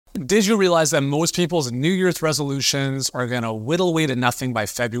did you realize that most people's New Year's resolutions are going to whittle away to nothing by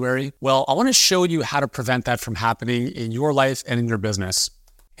February? Well, I want to show you how to prevent that from happening in your life and in your business.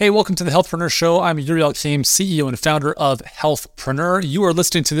 Hey, welcome to the Healthpreneur Show. I'm Yuri Elkaim, CEO and founder of Healthpreneur. You are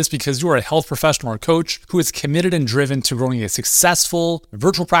listening to this because you are a health professional or coach who is committed and driven to growing a successful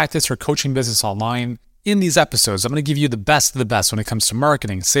virtual practice or coaching business online. In these episodes, I'm going to give you the best of the best when it comes to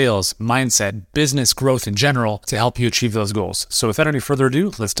marketing, sales, mindset, business growth in general to help you achieve those goals. So without any further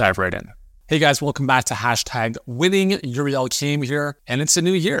ado, let's dive right in. Hey guys, welcome back to #winning. Yuri Elkaim here, and it's a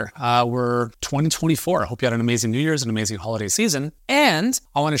new year. We're 2024. I hope you had an amazing New Year's, an amazing holiday season. And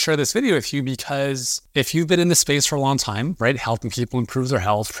I want to share this video with you because if you've been in this space for a long time, right, helping people improve their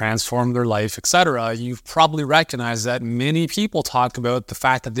health, transform their life, etc., you've probably recognized that many people talk about the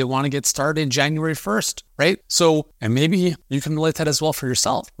fact that they want to get started January 1st, right? So, and maybe you can relate that as well for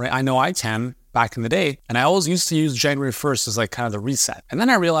yourself, right? I know I can. Back in the day. And I always used to use January 1st as like kind of the reset. And then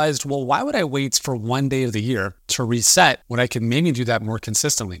I realized, well, why would I wait for one day of the year to reset when I can maybe do that more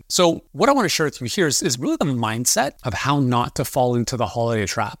consistently? So what I want to share with you here is really the mindset of how not to fall into the holiday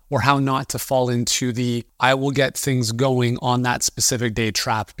trap, or how not to fall into the I will get things going on that specific day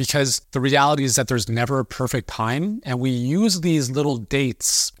trap. Because the reality is that there's never a perfect time. And we use these little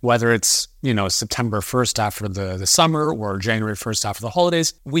dates, whether it's September 1st after the summer or January 1st after the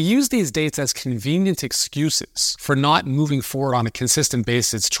holidays. We use these dates as convenient excuses for not moving forward on a consistent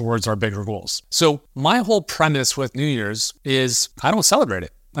basis towards our bigger goals. So my whole premise with New Year's is I don't celebrate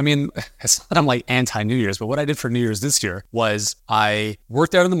it. I mean, it's not that I'm like anti-New Year's, but what I did for New Year's this year was I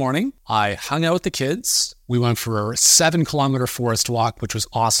worked out in the morning. I hung out with the kids. We went for a 7-kilometer forest walk, which was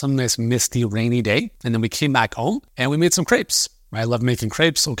awesome. Nice, misty, rainy day. And then we came back home and we made some crepes. I love making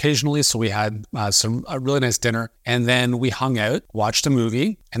crepes occasionally, so we had a really nice dinner, and then we hung out, watched a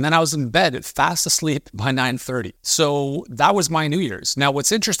movie, and then I was in bed fast asleep by 9:30. So that was my New Year's. Now,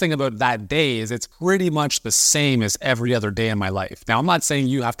 what's interesting about that day is it's pretty much the same as every other day in my life. Now, I'm not saying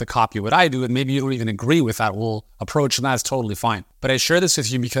you have to copy what I do, and maybe you don't even agree with that whole approach, and that's totally fine. But I share this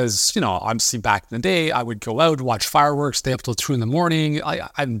with you because, obviously back in the day, I would go out, watch fireworks, stay up till 2 a.m.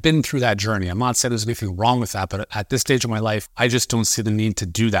 I've been through that journey. I'm not saying there's anything wrong with that, but at this stage of my life, I just don't see the need to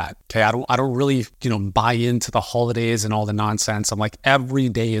do that. Okay, I don't really, buy into the holidays and all the nonsense. I'm like, every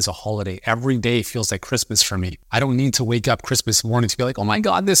day is a holiday. Every day feels like Christmas for me. I don't need to wake up Christmas morning to be like, oh my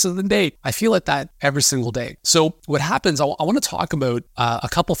God, this is the day. I feel like that every single day. So what happens, I want to talk about a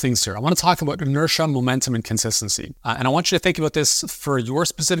couple things here. I want to talk about inertia, momentum, and consistency. And I want you to think about this for your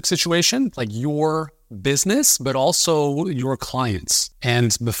specific situation, like your business, but also your clients.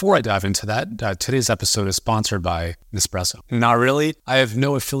 And before I dive into that, today's episode is sponsored by Nespresso. Not really. I have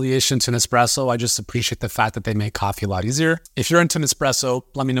no affiliation to Nespresso. I just appreciate the fact that they make coffee a lot easier. If you're into Nespresso,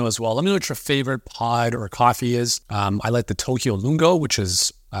 let me know as well. Let me know what your favorite pod or coffee is. I like the Tokyo Lungo, which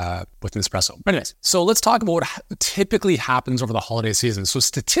is with Nespresso. Anyways, so let's talk about what typically happens over the holiday season. So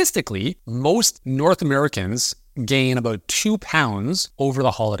statistically, most North Americans gain about 2 pounds over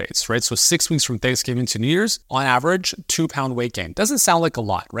the holidays, right? So 6 weeks from Thanksgiving to New Year's, on average, 2-pound weight gain. Doesn't sound like a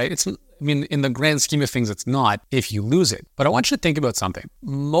lot, right? In the grand scheme of things, it's not if you lose it. But I want you to think about something.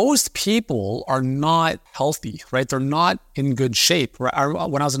 Most people are not healthy, right? They're not in good shape. When I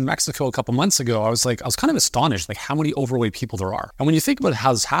was in Mexico a couple months ago, I was kind of astonished, like how many overweight people there are. And when you think about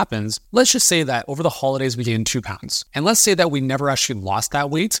how this happens, let's just say that over the holidays, we gained 2 pounds. And let's say that we never actually lost that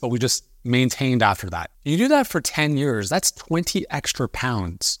weight, but we just maintained after that. You do that for 10 years, that's 20 extra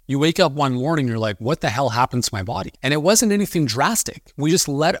pounds. You wake up one morning, you're like, what the hell happened to my body? And it wasn't anything drastic. We just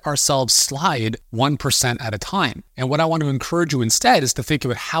let ourselves slide 1% at a time. And what I want to encourage you instead is to think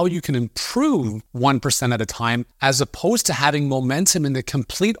about how you can improve 1% at a time, as opposed to having momentum in the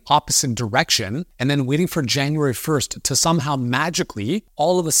complete opposite direction and then waiting for January 1st to somehow magically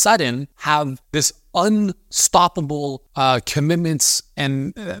all of a sudden have this unstoppable commitments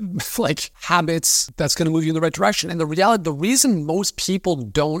and habits that's going to move you in the right direction. And the reason most people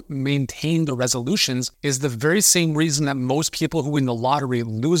don't maintain the resolutions is the very same reason that most people who win the lottery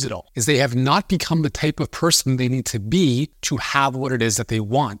lose it all, is they have not become the type of person they need to be to have what it is that they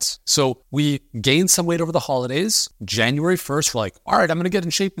want. So we gain some weight over the holidays. January 1st, we're like, all right, I'm going to get in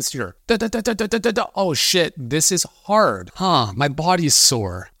shape this year. Oh shit, this is hard. My body's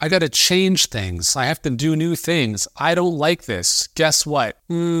sore. I got to change things. I have to do new things. I don't like this. Guess what?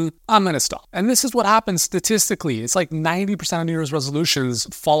 I'm going to stop. And this is what happens happens statistically. It's like 90% of New Year's resolutions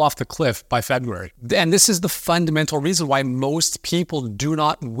fall off the cliff by February. And this is the fundamental reason why most people do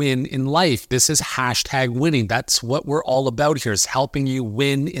not win in life. This is #winning. That's what we're all about here, is helping you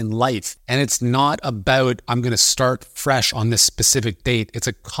win in life. And it's not about, I'm going to start fresh on this specific date. It's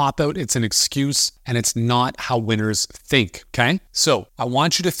a cop-out, it's an excuse, and it's not how winners think, okay? So I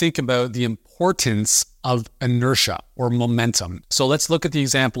want you to think about the importance of inertia or momentum. So let's look at the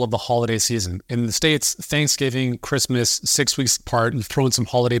example of the holiday season. In the States, Thanksgiving, Christmas, 6 weeks apart, you've thrown some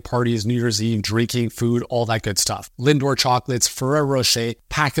holiday parties, New Year's Eve, drinking, food, all that good stuff. Lindor chocolates, Ferrero Rocher,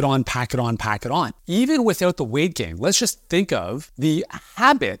 pack it on, pack it on, pack it on. Even without the weight gain, let's just think of the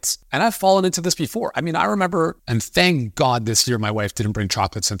habits. And I've fallen into this before. I mean, I remember, and thank God this year my wife didn't bring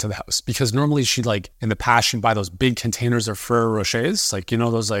chocolates into the house, because normally she'd in the past, she'd buy those big containers of Ferrero Rochers,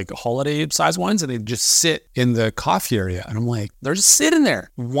 those holiday size ones, and they'd just sit in the coffee area. And I'm like, they're just sitting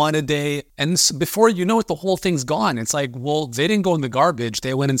there, one a day. And before you know it, the whole thing's gone. It's like, well, they didn't go in the garbage.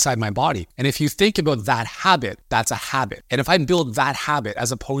 They went inside my body. And if you think about that habit, that's a habit. And if I build that habit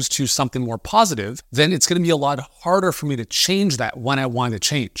as opposed to something more positive, then it's going to be a lot harder for me to change that when I want to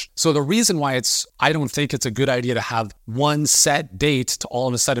change. So the reason why I don't think it's a good idea to have one set date to all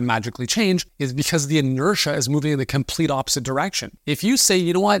of a sudden magically change is because the inertia is moving in the complete opposite direction. If you say,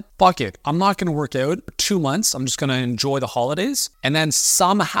 you know what, fuck it, I'm not going to work out for 2 months, I'm just going to enjoy the holidays, and then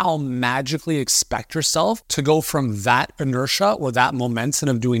somehow magically expect yourself to go from that inertia or that momentum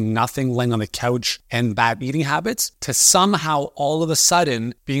of doing nothing, laying on the couch and bad eating habits, to somehow all of a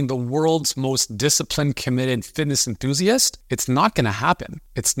sudden being the world's most disciplined, committed fitness enthusiast, it's not going to happen.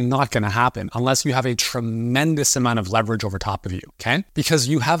 It's not going to happen unless you have a tremendous amount of leverage over top of you, okay? Because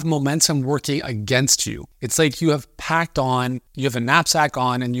you have momentum working against you. It's like you have packed on, you have a knapsack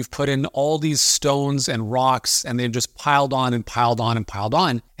on, and you've put in all these stones and rocks, and they've just piled on and piled on and piled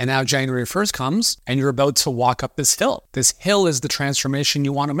on. And now January 1st comes, and you're about to walk up this hill. This hill is the transformation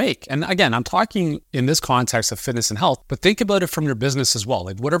you want to make. And again, I'm talking in this context of fitness and health, but think about it from your business as well.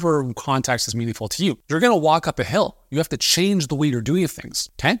 Whatever context is meaningful to you, you're going to walk up a hill. You have to change the way you're doing things,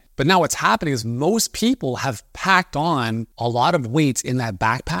 okay? But now what's happening is most people have packed on a lot of weights in that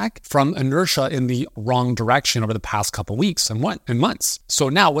backpack from inertia in the wrong direction over the past couple of weeks and months. So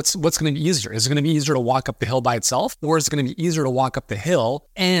now what's going to be easier? Is it going to be easier to walk up the hill by itself? Or is it going to be easier to walk up the hill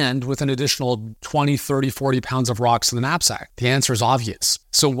and with an additional 20, 30, 40 pounds of rocks in the knapsack? The answer is obvious.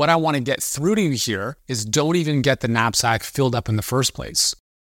 So what I want to get through to you here is don't even get the knapsack filled up in the first place.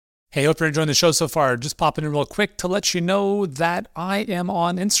 Hey, hope you're enjoying the show so far. Just popping in real quick to let you know that I am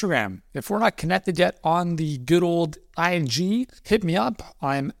on Instagram. If we're not connected yet on the good old ING, hit me up.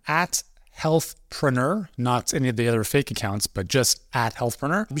 I'm at Healthpreneur, not any of the other fake accounts, but just at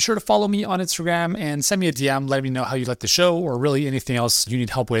Healthpreneur. Be sure to follow me on Instagram and send me a DM. Let me know how you like the show or really anything else you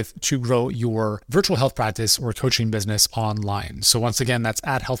need help with to grow your virtual health practice or coaching business online. So once again, that's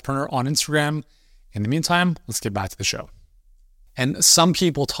at Healthpreneur on Instagram. In the meantime, let's get back to the show. And some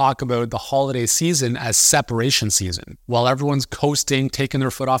people talk about the holiday season as separation season. While everyone's coasting, taking their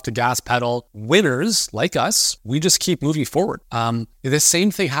foot off the gas pedal, winners like us, we just keep moving forward. The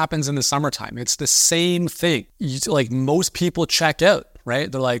same thing happens in the summertime. It's the same thing. Most people check out, right?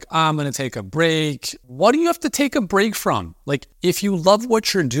 They're like, I'm going to take a break. What do you have to take a break from? If you love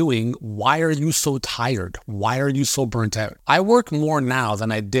what you're doing, why are you so tired? Why are you so burnt out? I work more now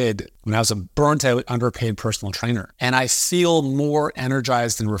than I did when I was a burnt out, underpaid personal trainer. And I feel more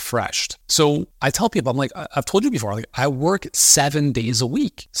energized and refreshed. So I tell people, I'm like, I've told you before, I work 7 days a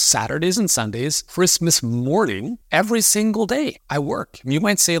week, Saturdays and Sundays, Christmas morning, every single day I work. You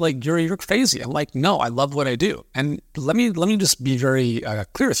might say you're crazy. I'm like, no, I love what I do. And let me just be very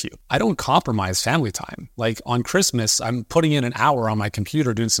clear with you. I don't compromise family time. On Christmas, I'm putting in an hour on my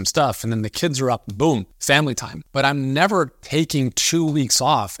computer doing some stuff, and then the kids are up, boom, family time. But I'm never taking 2 weeks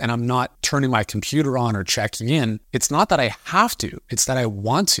off and I'm not turning my computer on or checking in. It's not that I have to, it's that I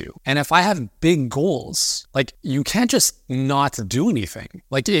want to. And if I have big goals, you can't just not do anything.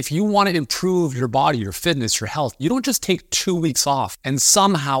 If you want to improve your body, your fitness, your health, you don't just take 2 weeks off and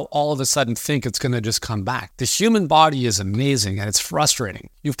somehow all of a sudden think it's going to just come back. The human body is amazing and it's frustrating.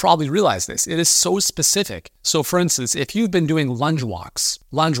 You've probably realized this. It is so specific. So for instance, if you've been doing lunge walks,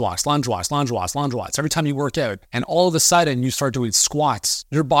 every time you work out, and all of a sudden you start doing squats,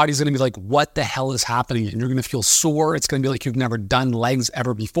 your body's going to be like, what the hell is happening? And you're going to feel sore. It's going to be like you've never done legs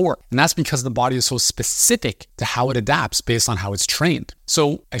ever before. And that's because the body is so specific to how it adapts based on how it's trained.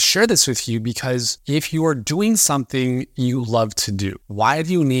 So I share this with you because if you are doing something you love to do, why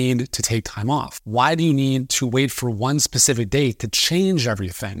do you need to take time off? Why do you need to wait for one specific day to change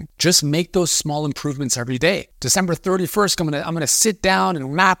everything? Just make those small improvements every day. December 31st, I'm going to sit down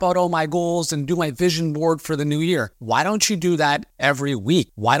and map out all my goals and do my vision board for the new year. Why don't you do that every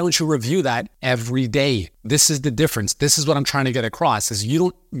week? Why don't you review that every day? This is the difference. This is what I'm trying to get across, is you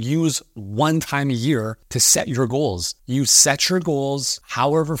don't use one time a year to set your goals. You set your goals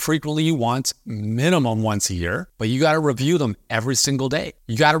however frequently you want, minimum once a year, but you got to review them every single day.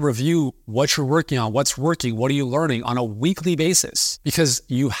 You got to review what you're working on, what's working, what are you learning on a weekly basis, because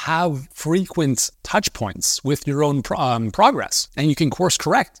you have frequent touch points with your own progress, and you can course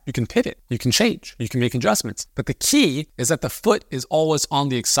correct, you can pivot, you can change, you can make adjustments. But the key is that the foot is always on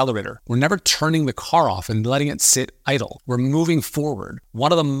the accelerator. We're never turning the car off and letting it sit idle. We're moving forward.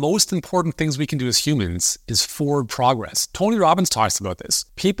 One of the most important things we can do as humans is forward progress. Tony Robbins talks about this.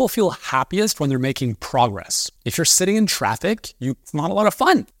 People feel happiest when they're making progress. If you're sitting in traffic, it's not a lot of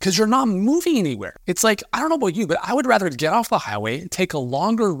fun because you're not moving anywhere. It's like, I don't know about you, but I would rather get off the highway, take a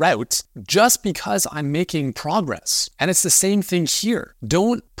longer route just because I'm making progress. And it's the same thing here.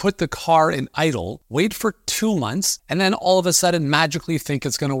 Don't put the car in idle, wait for 2 months, and then all of a sudden magically think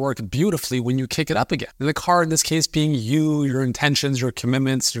it's going to work beautifully when you kick it up again. And the car in this case being you, your intentions, your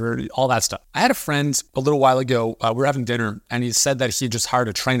commitments, all that stuff. I had a friend a little while ago, we were having dinner, and he said that he just hired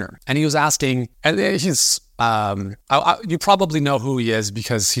a trainer. And he was asking, and you probably know who he is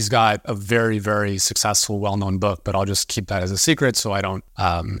because he's got a very, very successful, well-known book, but I'll just keep that as a secret so I don't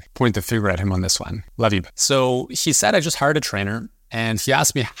point the finger at him on this one. Love you. So he said, I just hired a trainer. And he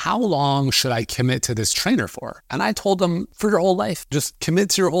asked me, how long should I commit to this trainer for? And I told him, for your whole life. Just commit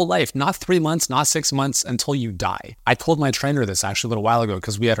to your whole life, not 3 months, not 6 months, until you die. I told my trainer this actually a little while ago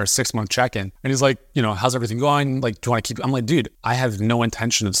because we had our 6-month check-in. And he's like, how's everything going? Like, do you want to keep? I'm like, dude, I have no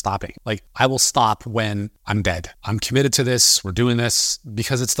intention of stopping. Like, I will stop when I'm dead. I'm committed to this. We're doing this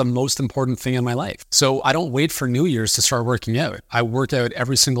because it's the most important thing in my life. So I don't wait for New Year's to start working out. I work out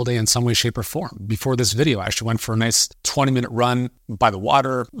every single day in some way, shape, or form. Before this video, I actually went for a nice 20-minute run by the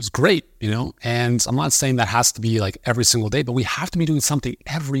water. It was great, and I'm not saying that has to be like every single day, but we have to be doing something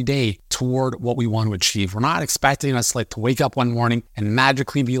every day toward what we want to achieve. We're not expecting us to wake up one morning and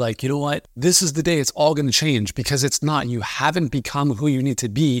magically be like, you know what, this is the day it's all going to change, because it's not. You haven't become who you need to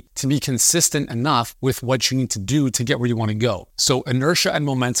be consistent enough with what you need to do to get where you want to go. So inertia and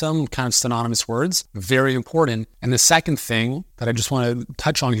momentum, kind of synonymous words, very important. And the second thing that I just want to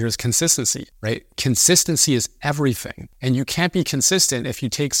touch on here is consistency, right? Consistency is everything. And you can't be consistent if you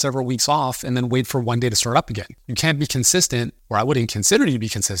take several weeks off and then wait for one day to start up again. You can't be consistent, or I wouldn't consider you to be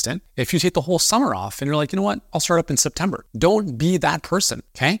consistent, if you take the whole summer off and you're like, you know what, I'll start up in September. Don't be that person,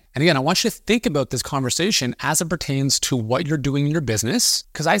 okay? And again, I want you to think about this conversation as it pertains to what you're doing in your business,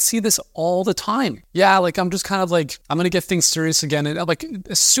 because I see this all the time. Yeah, I'm just kind of I'm going to get things serious again. And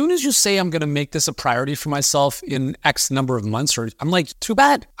as soon as you say I'm going to make this a priority for myself in X number of months, I'm like, too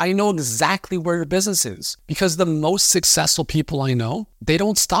bad. I know exactly where your business is, because the most successful people I know, they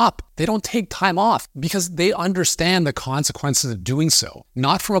don't stop. They don't take time off because they understand the consequences of doing so,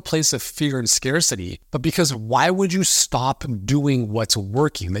 not from a place of fear and scarcity, but because why would you stop doing what's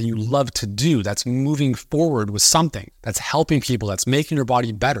working, that you love to do, that's moving forward with something, that's helping people, that's making your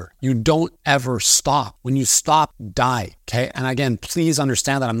body better? You don't ever stop. When you stop, die, okay? And again, please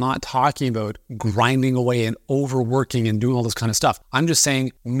understand that I'm not talking about grinding away and overworking and doing all this kind of stuff. I'm just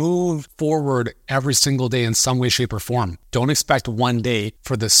saying move forward every single day in some way, shape, or form. Don't expect one day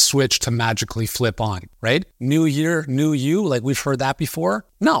for the switch to magically flip on, right? New year, new you, like we've heard that before.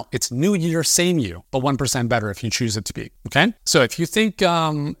 No, it's new year, same you, but 1% better if you choose it to be, okay? So if you think,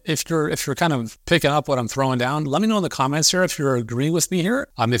 if you're kind of picking up what I'm throwing down, let me know in the comments here if you're agreeing with me here.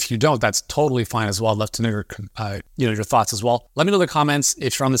 If you don't, that's totally fine as well. I'd love to know your thoughts as well. Let me know in the comments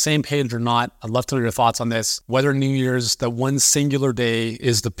if you're on the same page or not. I'd love to know your thoughts on this, whether New Year's, that one singular day,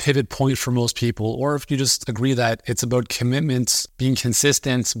 is the pivot point for most people, or if you just agree that it's about commitment, being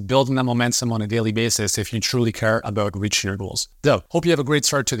consistent, building that momentum on a daily basis if you truly care about reaching your goals. So, hope you have a great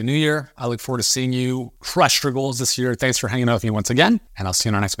start to the new year. I look forward to seeing you crush your goals this year. Thanks for hanging out with me once again, and I'll see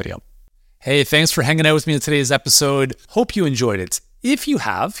you in our next video. Hey, thanks for hanging out with me in today's episode. Hope you enjoyed it. If you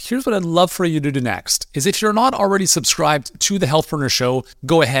have, here's what I'd love for you to do next, is if you're not already subscribed to The Healthpreneur Show,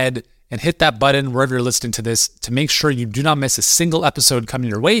 go ahead and hit that button wherever you're listening to this to make sure you do not miss a single episode coming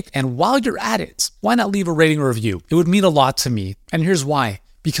your way. And while you're at it, why not leave a rating or review? It would mean a lot to me. And here's why.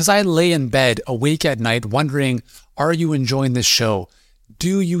 Because I lay in bed awake at night wondering, are you enjoying this show?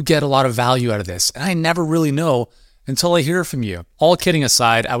 Do you get a lot of value out of this? And I never really know until I hear from you. All kidding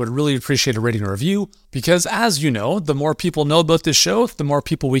aside, I would really appreciate a rating or review because, as you know, the more people know about this show, the more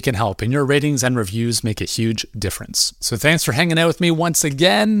people we can help. And your ratings and reviews make a huge difference. So thanks for hanging out with me once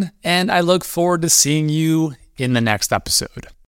again. And I look forward to seeing you in the next episode.